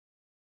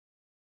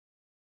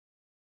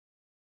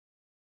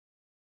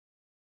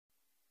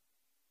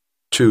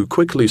To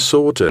quickly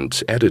sort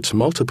and edit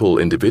multiple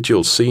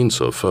individual scenes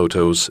or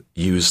photos,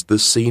 use the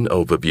Scene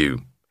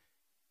Overview.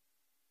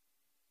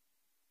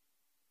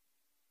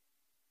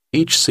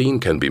 Each scene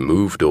can be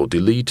moved or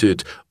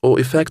deleted, or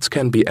effects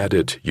can be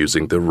added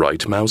using the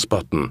right mouse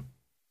button.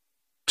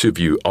 To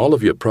view all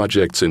of your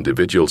project's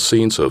individual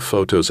scenes or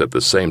photos at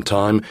the same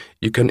time,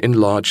 you can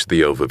enlarge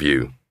the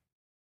overview.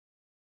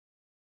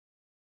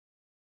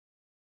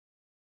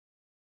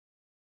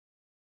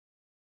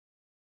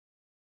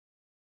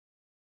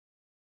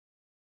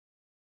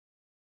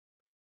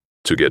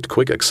 To get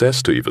quick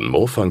access to even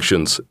more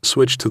functions,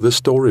 switch to the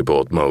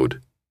Storyboard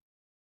mode.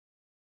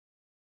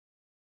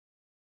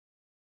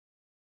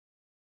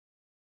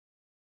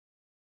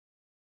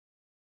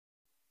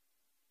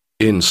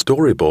 In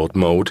Storyboard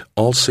mode,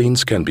 all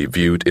scenes can be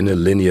viewed in a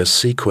linear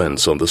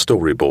sequence on the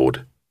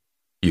storyboard.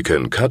 You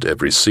can cut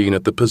every scene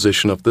at the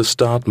position of the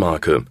start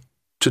marker.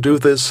 To do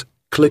this,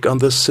 click on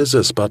the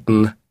Scissors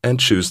button and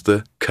choose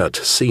the Cut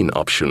Scene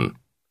option.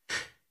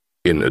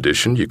 In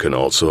addition, you can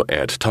also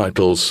add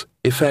titles,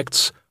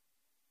 effects,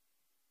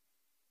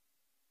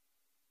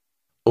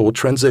 or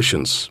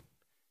transitions.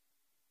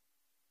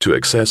 To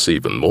access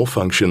even more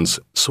functions,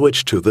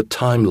 switch to the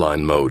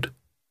Timeline mode.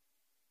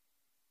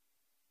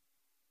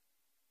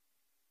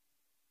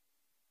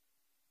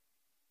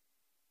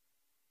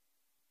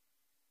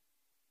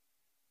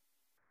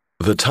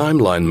 The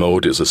Timeline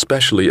mode is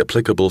especially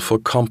applicable for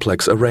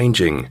complex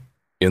arranging.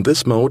 In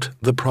this mode,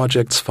 the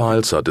project's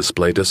files are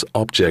displayed as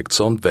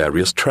objects on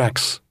various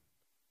tracks.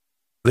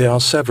 There are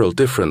several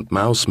different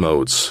mouse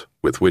modes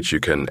with which you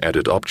can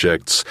edit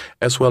objects,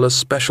 as well as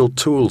special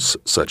tools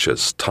such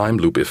as time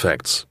loop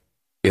effects.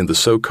 In the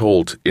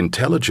so-called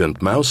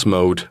Intelligent Mouse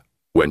mode,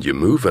 when you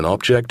move an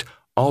object,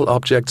 all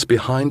objects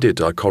behind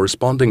it are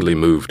correspondingly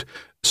moved,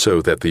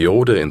 so that the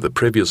order in the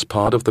previous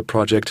part of the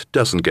project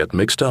doesn't get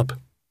mixed up.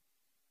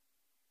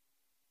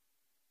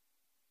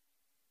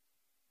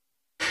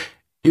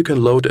 You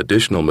can load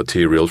additional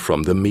material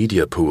from the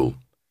media pool.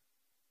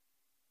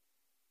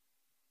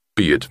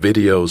 Be it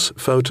videos,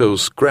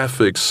 photos,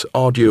 graphics,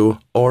 audio,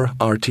 or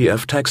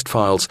RTF text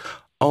files,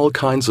 all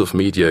kinds of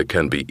media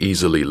can be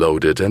easily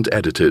loaded and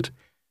edited.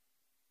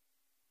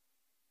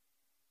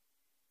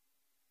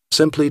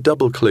 Simply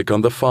double-click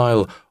on the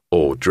file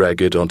or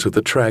drag it onto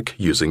the track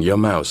using your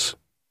mouse.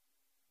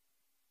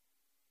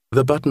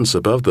 The buttons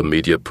above the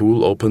media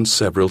pool open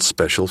several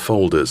special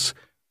folders.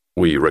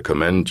 We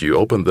recommend you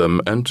open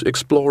them and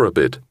explore a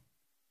bit.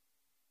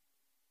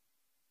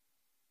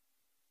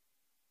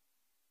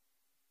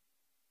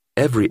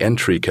 Every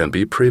entry can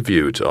be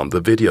previewed on the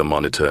video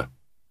monitor.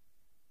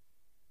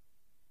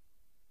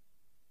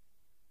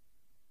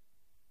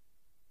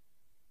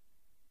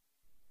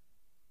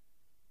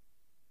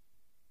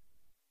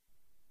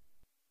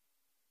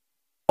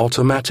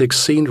 Automatic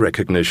scene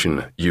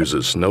recognition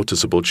uses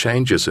noticeable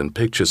changes in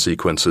picture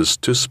sequences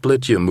to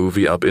split your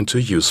movie up into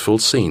useful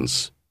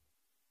scenes.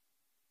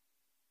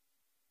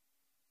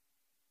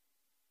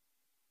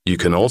 You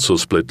can also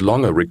split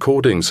longer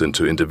recordings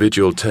into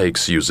individual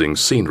takes using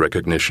scene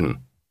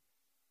recognition.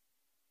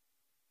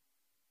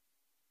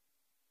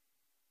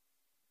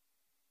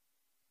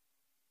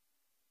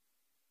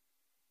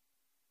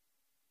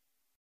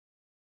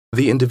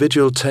 The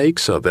individual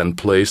takes are then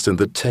placed in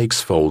the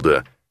Takes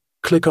folder.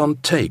 Click on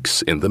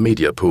Takes in the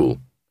media pool.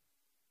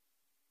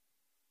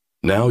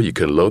 Now you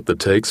can load the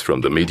takes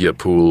from the media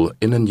pool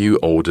in a new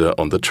order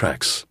on the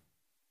tracks.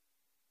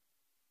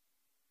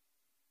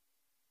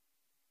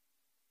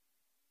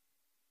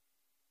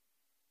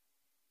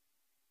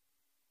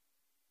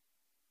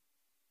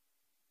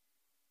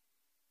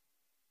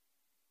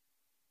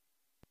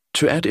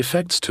 To add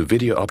effects to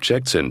video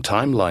objects in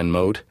Timeline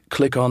mode,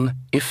 click on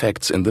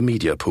Effects in the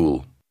media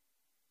pool.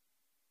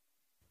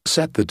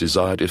 Set the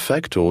desired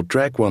effect or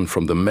drag one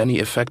from the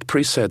many effect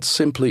presets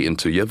simply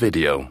into your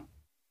video.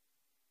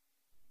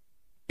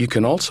 You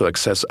can also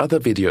access other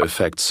video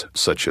effects,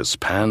 such as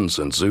pans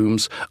and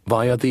zooms,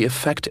 via the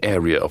effect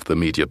area of the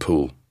media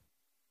pool.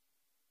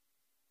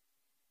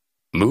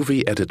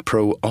 Movie Edit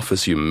Pro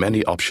offers you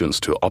many options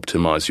to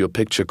optimize your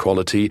picture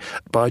quality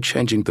by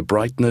changing the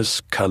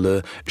brightness,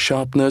 color,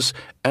 sharpness,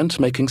 and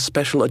making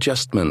special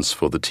adjustments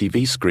for the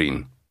TV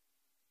screen.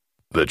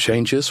 The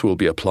changes will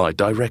be applied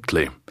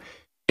directly.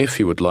 If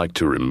you would like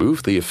to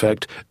remove the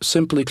effect,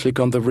 simply click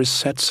on the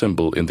Reset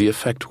symbol in the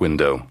effect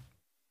window.